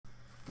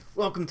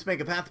Welcome to Make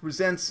a Path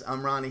Presents.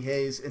 I'm Ronnie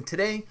Hayes, and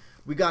today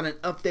we got an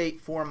update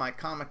for my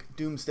comic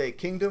Doomsday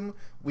Kingdom.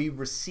 We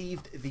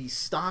received the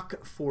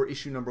stock for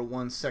issue number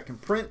 1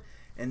 second print,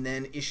 and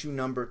then issue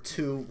number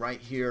 2 right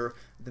here,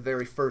 the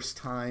very first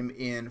time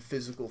in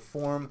physical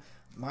form.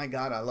 My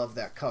God, I love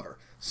that cover.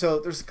 So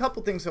there's a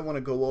couple things I want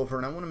to go over,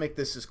 and I want to make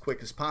this as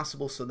quick as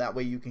possible so that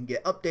way you can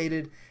get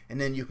updated, and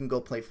then you can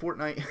go play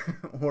Fortnite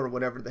or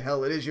whatever the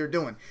hell it is you're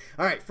doing.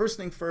 All right, first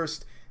thing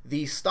first.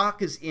 The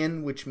stock is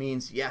in, which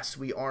means yes,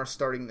 we are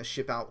starting to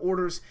ship out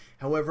orders.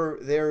 However,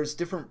 there's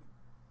different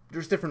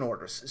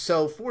orders.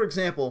 So, for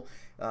example,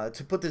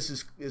 to put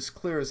this as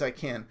clear as I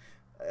can,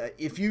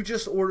 if you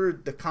just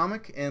ordered the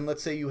comic, and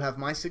let's say you have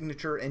my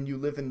signature and you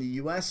live in the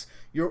US,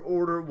 your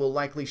order will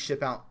likely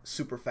ship out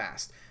super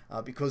fast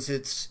because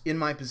it's in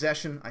my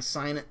possession. I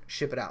sign it,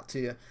 ship it out to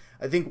you.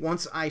 I think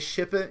once I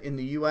ship it in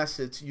the US,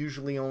 it's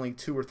usually only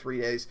 2 or 3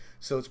 days,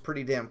 so it's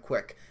pretty damn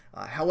quick.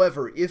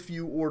 However, if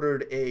you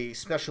ordered a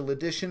special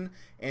edition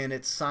and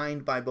it's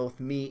signed by both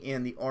me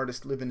and the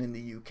artist living in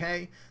the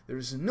UK,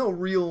 there's no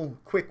real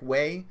quick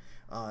way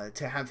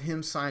to have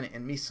him sign it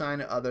and me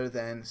sign it other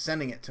than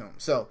sending it to him.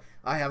 So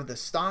I have the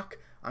stock.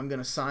 I'm going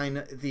to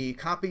sign the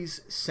copies,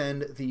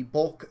 send the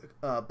bulk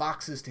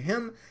boxes to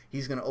him.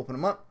 He's going to open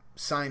them up,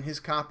 sign his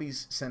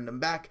copies, send them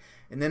back,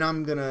 and then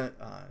I'm gonna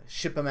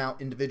ship them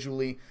out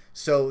individually.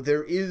 So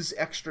there is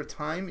extra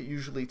time. It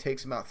usually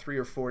takes about 3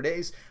 or 4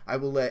 days. I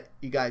will let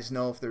you guys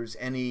know if there's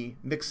any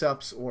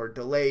mix-ups or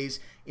delays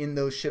in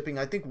those shipping.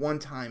 I think one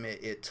time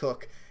it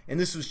took, and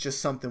this was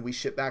just something we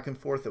shipped back and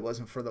forth, it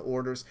wasn't for the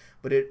orders,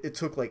 but it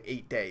took like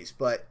 8 days.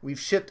 But we've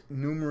shipped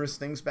numerous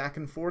things back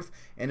and forth,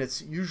 and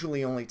it's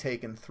usually only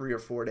taken 3 or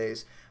 4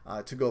 days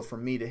to go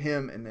from me to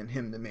him and then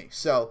him to me.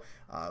 So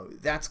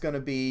that's going to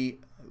be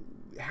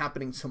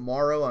happening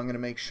tomorrow. I'm going to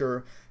make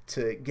sure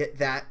to get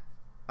that.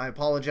 I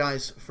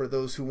apologize for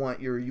those who want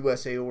your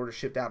USA order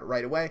shipped out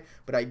right away,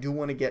 but I do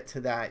want to get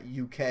to that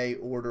UK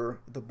order,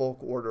 the bulk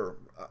order,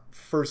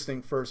 first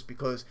thing first,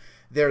 because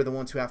they're the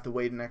ones who have to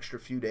wait an extra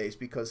few days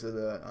because of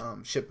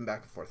the shipping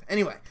back and forth.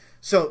 Anyway,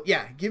 so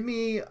yeah,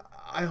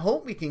 I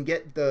hope we can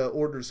get the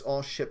orders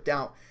all shipped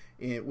out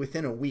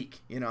within a week.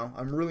 You know,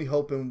 I'm really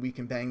hoping we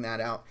can bang that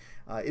out.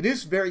 It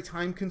is very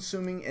time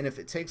consuming, and if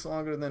it takes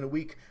longer than a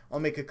week, I'll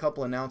make a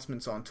couple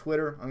announcements on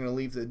Twitter. I'm going to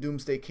leave the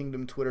Doomsday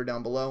Kingdom Twitter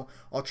down below.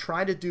 I'll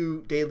try to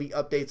do daily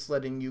updates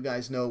letting you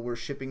guys know we're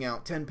shipping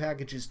out 10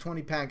 packages,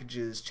 20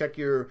 packages. Check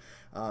your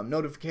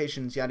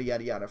notifications, yada,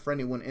 yada, yada, for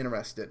anyone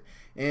interested.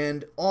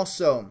 And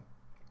also,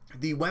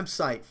 the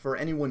website, for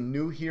anyone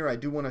new here, I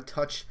do want to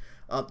touch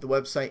up the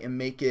website and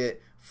make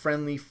it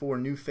friendly for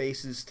new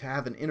faces to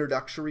have an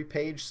introductory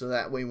page, so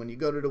that way when you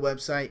go to the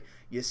website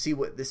you see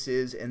what this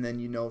is and then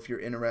you know if you're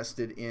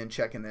interested in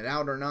checking it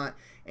out or not.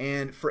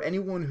 And for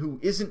anyone who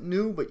isn't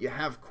new but you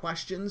have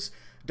questions,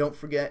 don't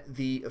forget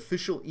the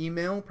official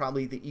email,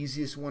 probably the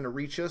easiest one to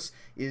reach us,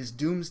 is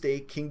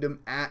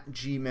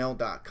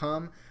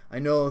doomsdaykingdom@gmail.com. I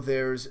know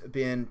there's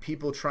been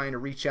people trying to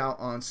reach out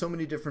on so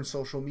many different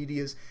social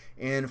medias,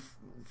 and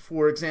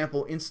for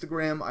example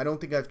Instagram, I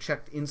don't think I've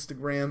checked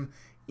Instagram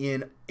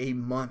in a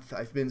month.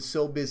 I've been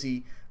so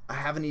busy, I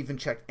haven't even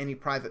checked any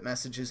private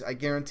messages. I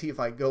guarantee if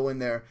I go in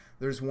there,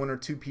 there's 1 or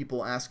 2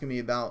 people asking me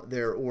about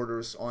their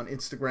orders on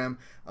Instagram.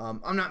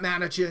 I'm not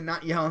mad at you,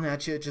 not yelling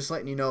at you, just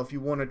letting you know if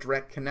you want a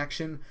direct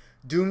connection,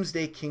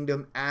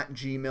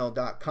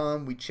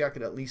 doomsdaykingdom@gmail.com. We check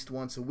it at least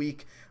once a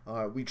week.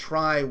 We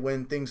try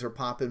when things are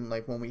popping,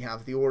 like when we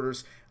have the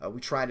orders,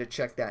 we try to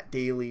check that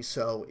daily.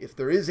 So if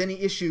there is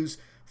any issues,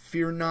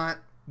 fear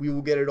not, we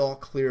will get it all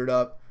cleared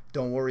up.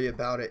 Don't worry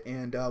about it,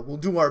 and we'll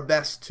do our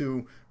best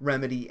to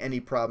remedy any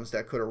problems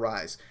that could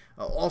arise.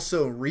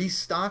 Also,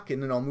 restock,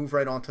 and then I'll move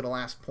right on to the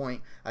last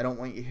point. I don't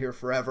want you here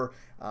forever.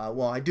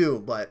 Well, I do,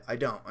 but I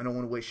don't. I don't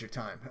want to waste your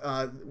time.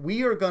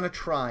 We are going to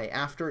try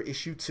after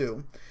issue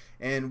 2,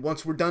 and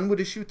once we're done with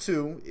issue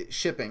 2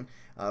 shipping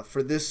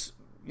for this,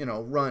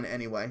 run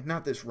anyway.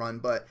 Not this run,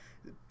 but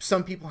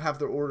some people have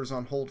their orders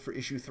on hold for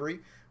issue 3.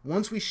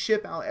 Once we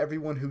ship out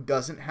everyone who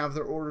doesn't have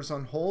their orders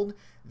on hold,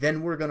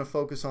 then we're going to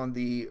focus on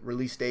the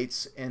release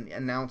dates and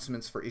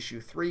announcements for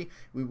issue 3.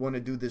 We want to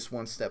do this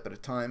one step at a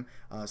time.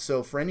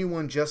 So for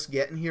anyone just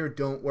getting here,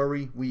 don't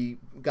worry. We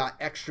got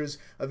extras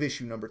of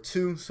issue number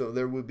 2, so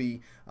there will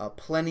be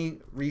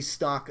plenty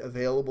restock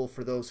available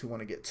for those who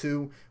want to get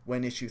 2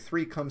 when issue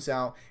 3 comes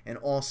out. And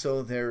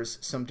also there's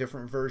some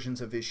different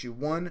versions of issue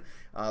 1,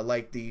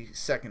 like the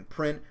second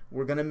print.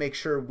 We're going to make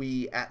sure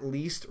we at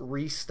least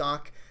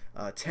restock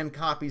 10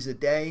 copies a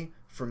day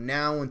from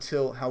now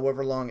until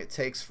however long it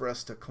takes for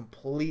us to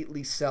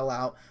completely sell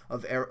out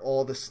of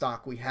all the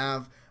stock we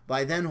have.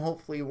 By then,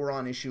 hopefully, we're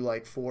on issue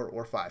like 4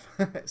 or 5,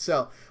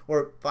 so,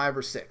 or 5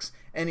 or 6.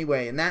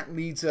 Anyway, and that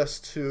leads us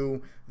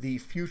to the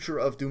future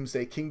of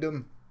Doomsday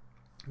Kingdom.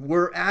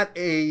 We're at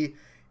a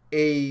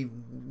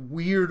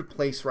weird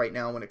place right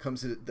now when it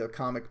comes to the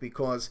comic,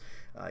 because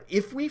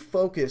if we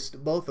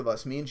focused, both of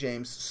us, me and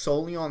James,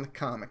 solely on the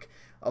comic,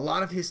 a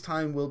lot of his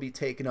time will be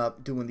taken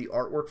up doing the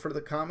artwork for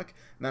the comic.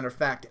 Matter of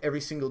fact,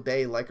 every single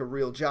day like a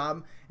real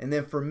job. And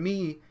then for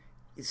me,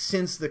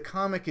 since the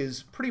comic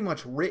is pretty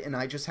much written,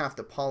 I just have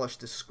to polish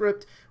the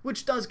script,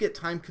 which does get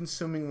time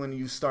consuming when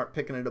you start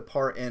picking it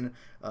apart and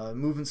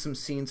moving some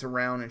scenes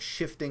around and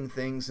shifting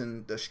things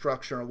and the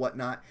structure and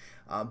whatnot.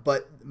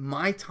 But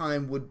my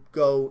time would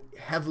go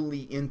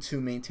heavily into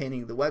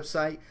maintaining the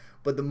website.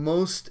 But the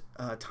most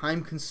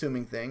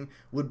time-consuming thing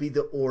would be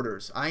the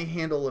orders. I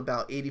handle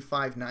about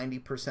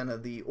 85–90%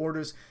 of the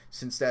orders,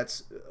 since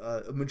that's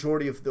a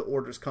majority of the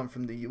orders come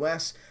from the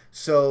US.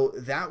 So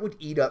that would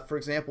eat up, for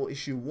example,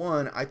 issue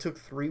 1, I took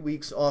 3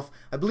 weeks off.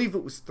 I believe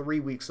it was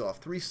 3 weeks off,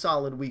 3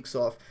 solid weeks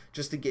off,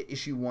 just to get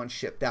issue 1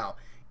 shipped out.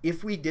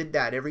 If we did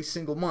that every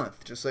single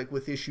month, just like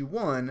with issue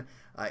 1,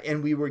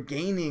 and we were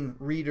gaining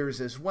readers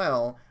as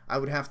well, I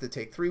would have to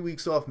take 3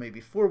 weeks off, maybe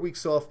 4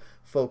 weeks off,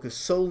 focus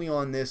solely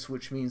on this,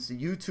 which means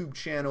the YouTube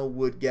channel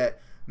would get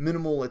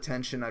minimal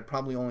attention. I'd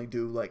probably only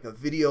do like a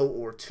video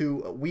or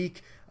 2 a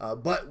week,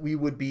 but we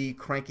would be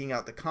cranking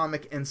out the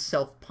comic and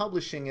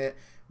self-publishing it,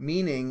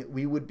 meaning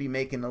we would be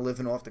making a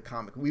living off the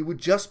comic. We would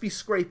just be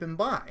scraping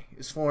by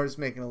as far as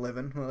making a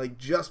living, like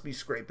just be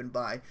scraping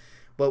by.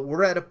 But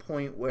we're at a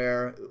point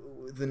where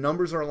the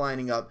numbers are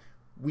lining up.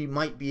 We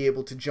might be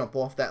able to jump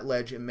off that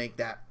ledge and make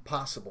that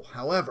possible.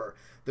 However,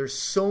 there's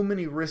so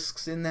many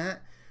risks in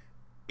that.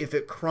 If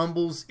it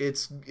crumbles,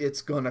 it's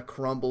gonna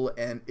crumble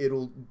and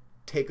it'll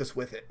take us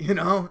with it, you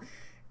know?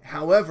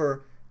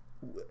 However,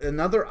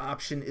 another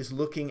option is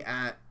looking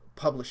at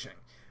publishing.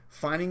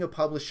 Finding a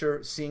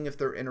publisher, seeing if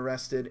they're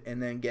interested,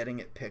 and then getting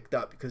it picked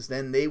up, because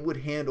then they would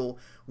handle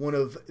one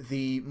of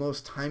the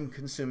most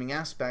time-consuming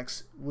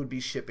aspects, would be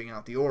shipping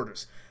out the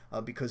orders.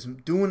 Because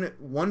doing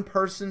it one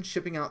person,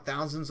 shipping out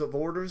thousands of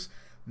orders,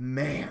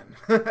 man,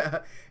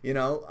 you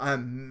know,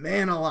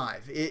 man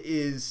alive, it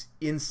is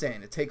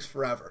insane. It takes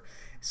forever.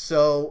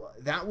 So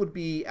that would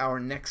be our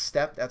next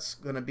step. That's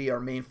going to be our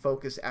main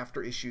focus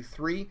after issue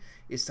 3,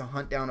 is to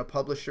hunt down a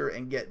publisher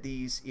and get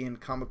these in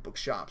comic book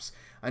shops.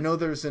 I know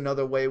there's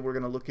another way we're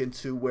going to look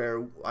into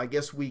where I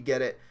guess we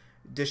get it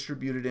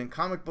distributed in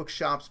comic book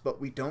shops,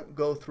 but we don't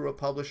go through a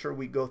publisher.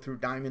 We go through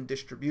Diamond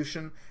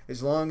Distribution.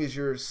 As long as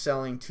you're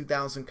selling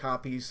 2,000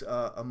 copies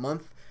a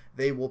month,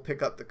 they will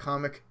pick up the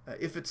comic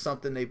if it's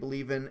something they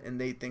believe in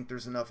and they think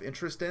there's enough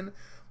interest in.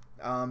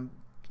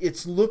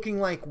 It's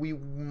looking like we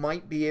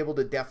might be able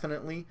to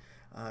definitely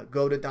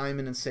go to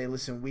Diamond and say,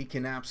 listen, we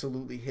can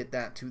absolutely hit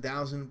that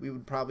 2,000. We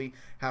would probably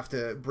have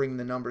to bring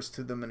the numbers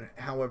to them and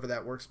however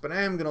that works, but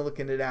I am going to look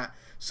into that.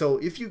 So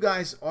if you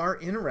guys are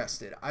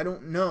interested, I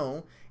don't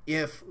know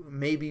if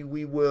maybe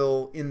we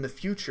will in the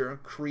future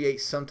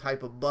create some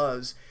type of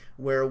buzz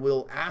where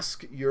we'll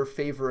ask your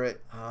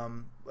favorite,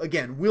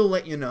 again, we'll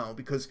let you know,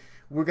 because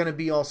we're going to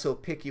be also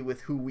picky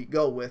with who we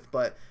go with,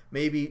 but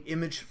maybe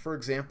Image, for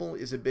example,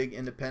 is a big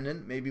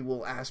independent. Maybe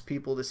we'll ask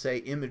people to say,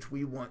 Image,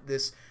 we want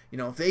this. You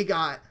know, if they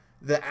got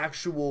the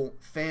actual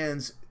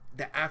fans,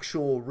 the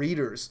actual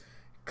readers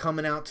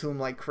coming out to them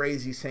like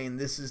crazy saying,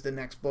 this is the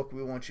next book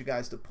we want you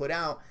guys to put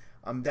out,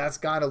 that's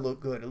got to look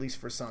good, at least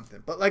for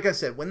something. But like I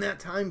said, when that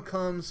time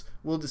comes,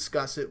 we'll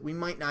discuss it. We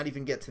might not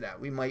even get to that.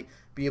 We might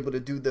be able to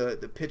do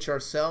the pitch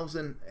ourselves,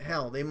 and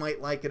hell, they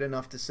might like it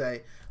enough to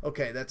say,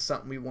 okay, that's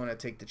something we want to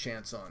take the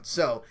chance on.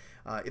 So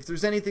if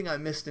there's anything I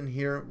missed in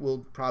here,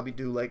 we'll probably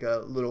do like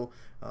a little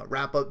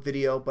wrap-up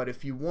video. But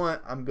if you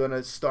want, I'm going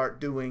to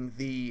start doing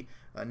the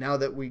now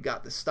that we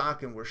got the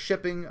stock and we're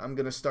shipping, I'm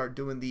going to start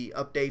doing the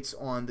updates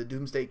on the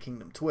Doomsday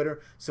Kingdom Twitter.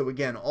 So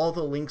again, all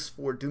the links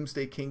for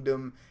Doomsday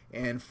Kingdom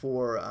and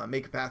for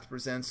Make a Path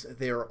Presents,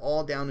 they are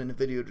all down in the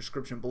video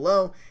description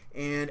below.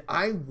 And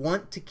I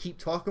want to keep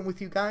talking with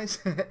you guys,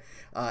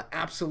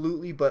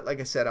 absolutely. But like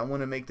I said, I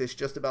want to make this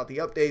just about the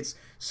updates.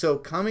 So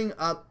coming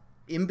up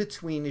in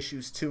between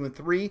issues 2 and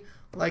 3,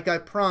 like I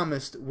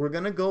promised, we're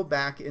going to go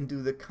back and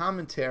do the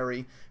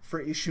commentary for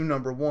issue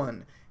number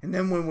 1. And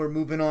then when we're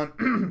moving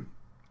on,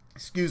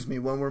 excuse me,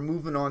 when we're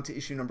moving on to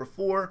issue number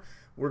 4,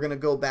 we're going to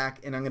go back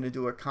and I'm going to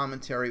do a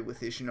commentary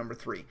with issue number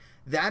 3.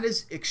 That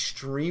is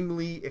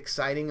extremely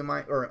exciting in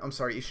my, or I'm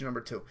sorry, issue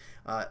number 2.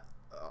 I'm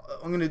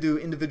going to do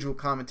individual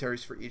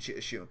commentaries for each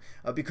issue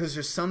because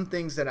there's some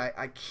things that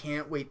I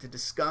can't wait to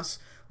discuss,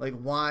 like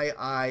why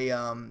I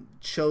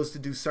chose to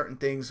do certain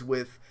things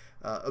with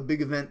a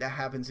big event that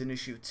happens in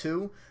issue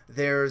 2.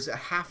 There's a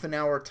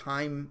half-an-hour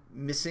time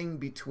missing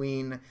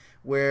between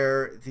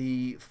where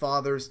the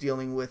father's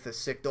dealing with a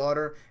sick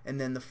daughter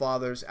and then the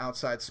father's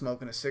outside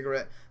smoking a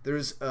cigarette.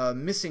 There's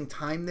missing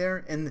time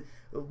there, and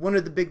one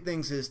of the big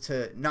things is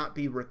to not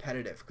be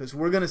repetitive, because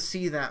we're going to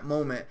see that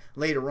moment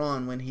later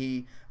on when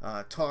he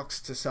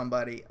talks to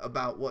somebody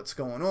about what's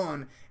going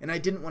on, and I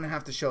didn't want to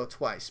have to show it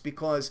twice,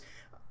 because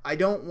I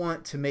don't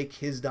want to make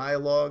his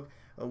dialogue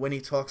when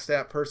he talks to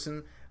that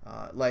person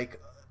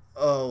like,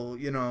 oh,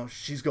 you know,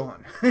 she's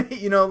gone,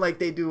 you know, like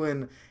they do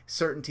in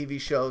certain TV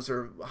shows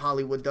or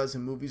Hollywood does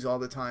in movies all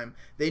the time.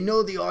 They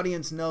know the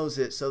audience knows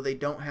it, so they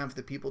don't have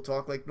the people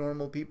talk like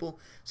normal people.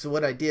 So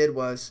what I did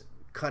was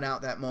cut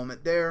out that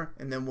moment there,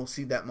 and then we'll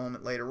see that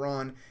moment later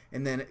on,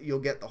 and then you'll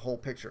get the whole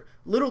picture.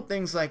 Little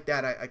things like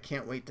that I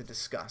can't wait to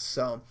discuss.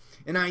 So,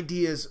 and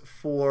ideas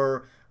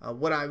for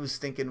what I was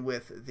thinking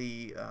with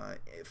the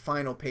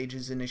final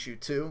pages in issue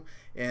 2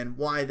 and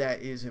why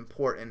that is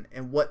important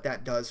and what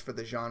that does for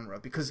the genre.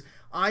 Because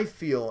I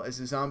feel, as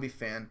a zombie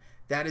fan,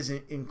 that is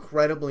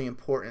incredibly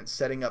important,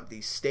 setting up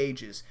these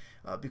stages,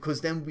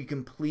 because then we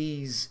can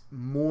please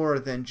more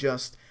than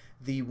just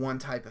the one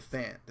type of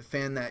fan. The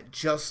fan that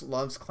just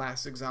loves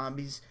classic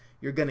zombies,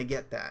 you're going to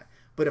get that.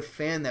 But a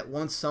fan that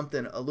wants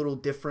something a little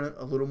different,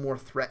 a little more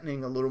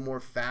threatening, a little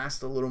more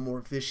fast, a little more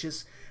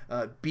vicious,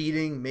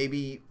 beating,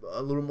 maybe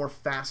a little more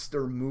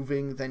faster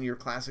moving than your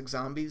classic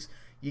zombies,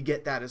 you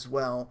get that as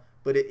well.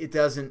 But it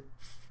doesn't,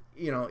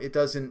 you know, it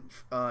doesn't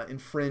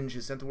infringe,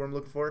 is that the word I'm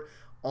looking for,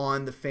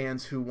 on the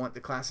fans who want the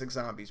classic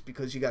zombies,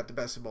 because you got the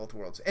best of both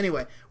worlds.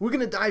 Anyway, we're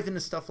going to dive into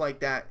stuff like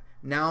that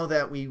now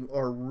that we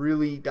are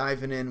really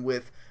diving in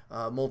with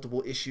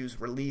multiple issues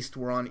released.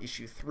 We're on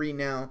issue 3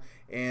 now,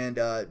 and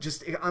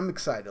I'm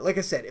excited. Like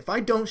I said, if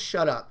I don't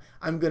shut up,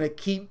 I'm going to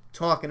keep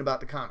talking about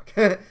the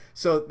comic.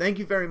 So thank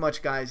you very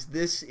much, guys.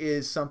 This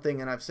is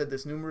something, and I've said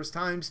this numerous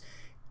times,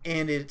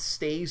 and it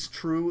stays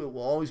true. It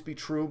will always be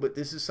true, but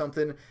this is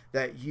something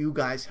that you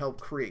guys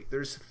helped create.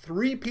 There's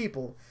 3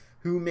 people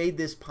who made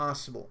this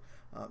possible.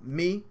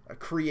 Me, I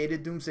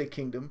created Doomsday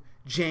Kingdom.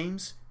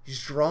 James, he's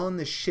drawing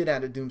the shit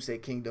out of Doomsday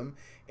Kingdom.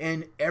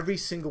 And every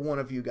single one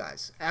of you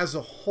guys, as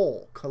a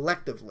whole,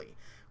 collectively.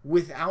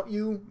 Without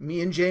you, me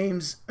and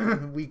James,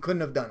 we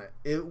couldn't have done it.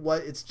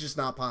 It's just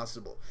not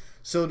possible.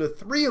 So the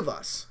 3 of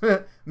us,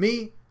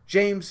 me,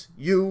 James,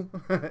 you,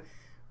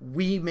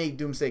 we made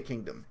Doomsday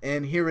Kingdom.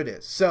 And here it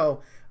is.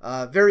 So,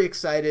 very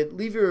excited.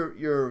 Leave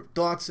your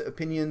thoughts,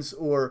 opinions,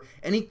 or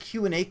any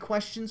Q&A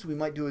questions. We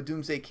might do a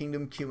Doomsday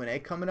Kingdom Q&A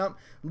coming up.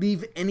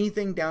 Leave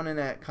anything down in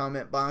that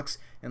comment box.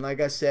 And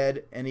like I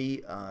said,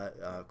 any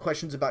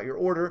questions about your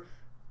order,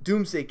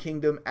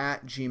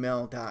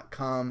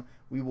 doomsdaykingdom@gmail.com.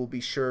 We will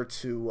be sure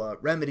to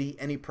remedy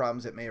any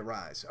problems that may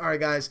arise. All right,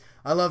 guys.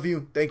 I love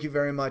you. Thank you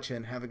very much,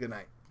 and have a good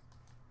night.